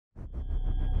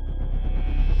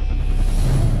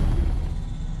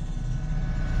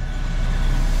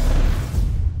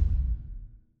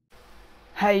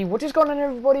Hey, what is going on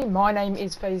everybody? My name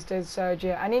is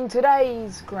Sergio, and in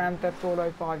today's Grand Theft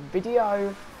Auto 5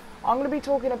 video, I'm going to be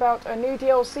talking about a new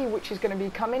DLC which is going to be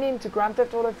coming into Grand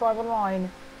Theft Auto 5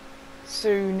 Online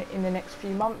soon in the next few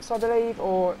months, I believe,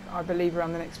 or I believe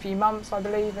around the next few months, I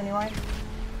believe anyway.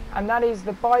 And that is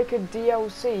the Biker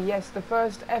DLC, yes, the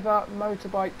first ever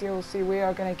motorbike DLC we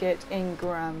are going to get in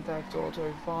Grand Theft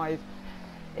Auto 5.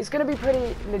 It's going to be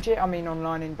pretty legit, I mean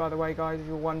online, by the way guys, if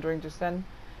you're wondering just then.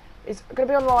 It's going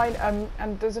to be online,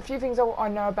 and there's a few things I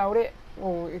know about it,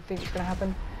 or I think it's going to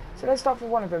happen. So let's start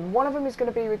with one of them. One of them is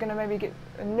going to be, we're going to maybe get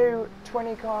a new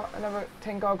 20 car, another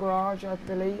 10 car garage, I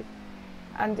believe.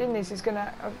 And in this, it's going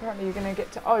to, apparently you're going to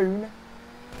get to own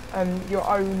your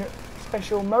own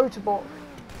special motorbike,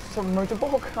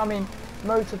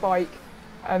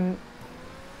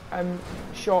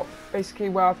 shop, basically,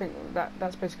 where I think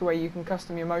that's basically where you can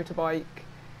custom your motorbike.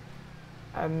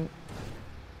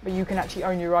 But you can actually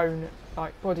own your own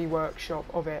like body workshop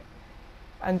of it.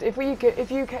 And if they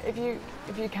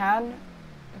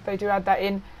do add that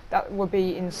in, that would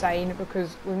be insane,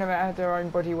 because we've never had our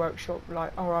own body workshop,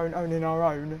 like owning our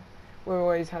own. We've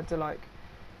always had to like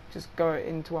just go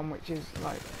into one which is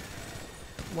like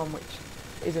one which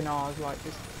isn't ours, like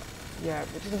just, yeah,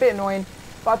 which is a bit annoying.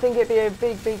 But I think it'd be a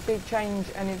big change,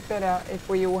 and it's better if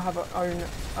we all have own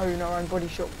our own body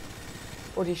shop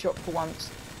for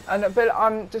once.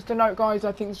 But just a note, guys,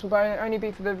 I think this will only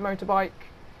be for the motorbike,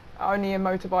 only a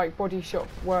motorbike body shop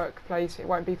workplace. It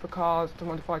won't be for cars, to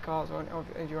modify cars or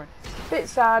anything. Bit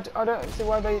sad. I don't see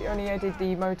why they only added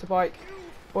the motorbike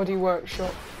body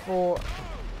workshop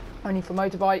only for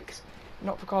motorbikes,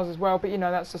 not for cars as well. But you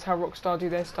know, that's just how Rockstar do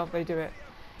their stuff. They do it.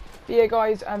 But yeah,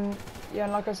 guys. Yeah,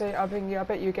 and like I say, I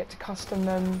bet you get to custom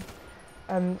them.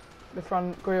 The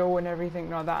front grille and everything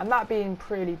like that, and that being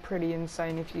pretty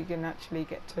insane if you can actually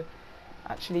get to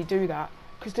do that.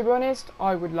 Because to be honest,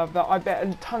 I would love that. I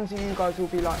bet tons of you guys will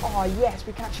be like, oh yes,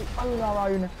 we can actually own our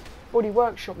own body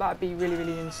workshop. That'd be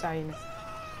really insane.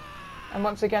 And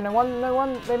once again,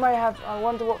 they may have, I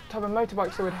wonder what type of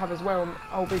motorbikes they would have as well.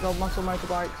 Old big old muscle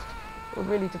motorbikes. It would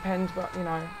really depend, but you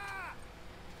know,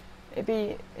 it'd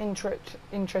be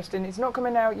interesting. It's not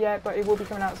coming out yet, but it will be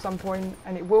coming out at some point,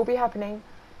 and it will be happening.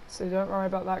 So don't worry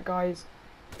about that, guys.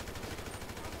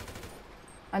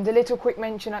 And a little quick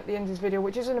mention at the end of this video,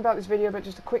 which isn't about this video, but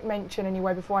just a quick mention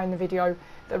anyway before I end the video,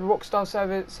 that Rockstar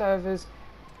services,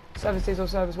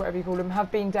 whatever you call them, have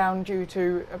been down due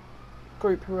to a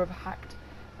group who have hacked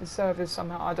the servers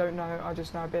somehow. I don't know, I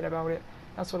just know a bit about it.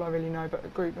 That's all I really know, but a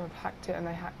group have hacked it, and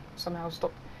they somehow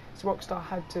stopped. So Rockstar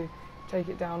had to take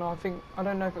it down. I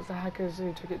don't know if it's the hackers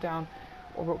who took it down,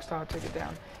 or Rockstar took it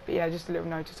down. But yeah, just a little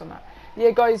notice on that.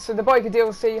 Yeah, guys, so the Biker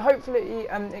DLC, hopefully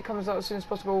it comes out as soon as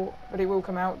possible, but it will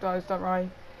come out, guys, don't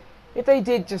worry. If they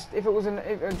did if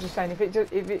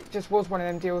it just was one of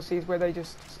them DLCs where they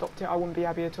just stopped it, I wouldn't be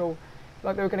happy at all.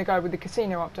 Like they were going to go with the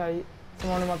casino update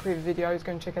from one of my previous videos,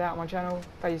 go and check it out on my channel,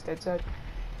 Sergio.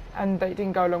 And they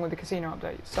didn't go along with the casino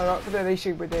update, so they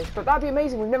shoot with this. But that'd be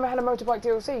amazing. We've never had a motorbike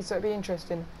DLC, so it'd be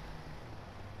interesting.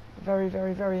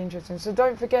 Very interesting. So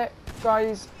don't forget,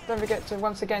 guys, to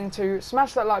once again to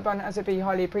smash that like button, as it'd be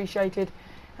highly appreciated,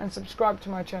 and subscribe to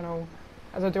my channel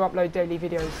as I do upload daily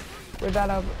videos. With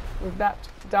that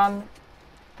done,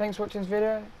 thanks for watching this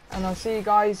video, and I'll see you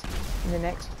guys in the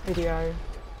next video.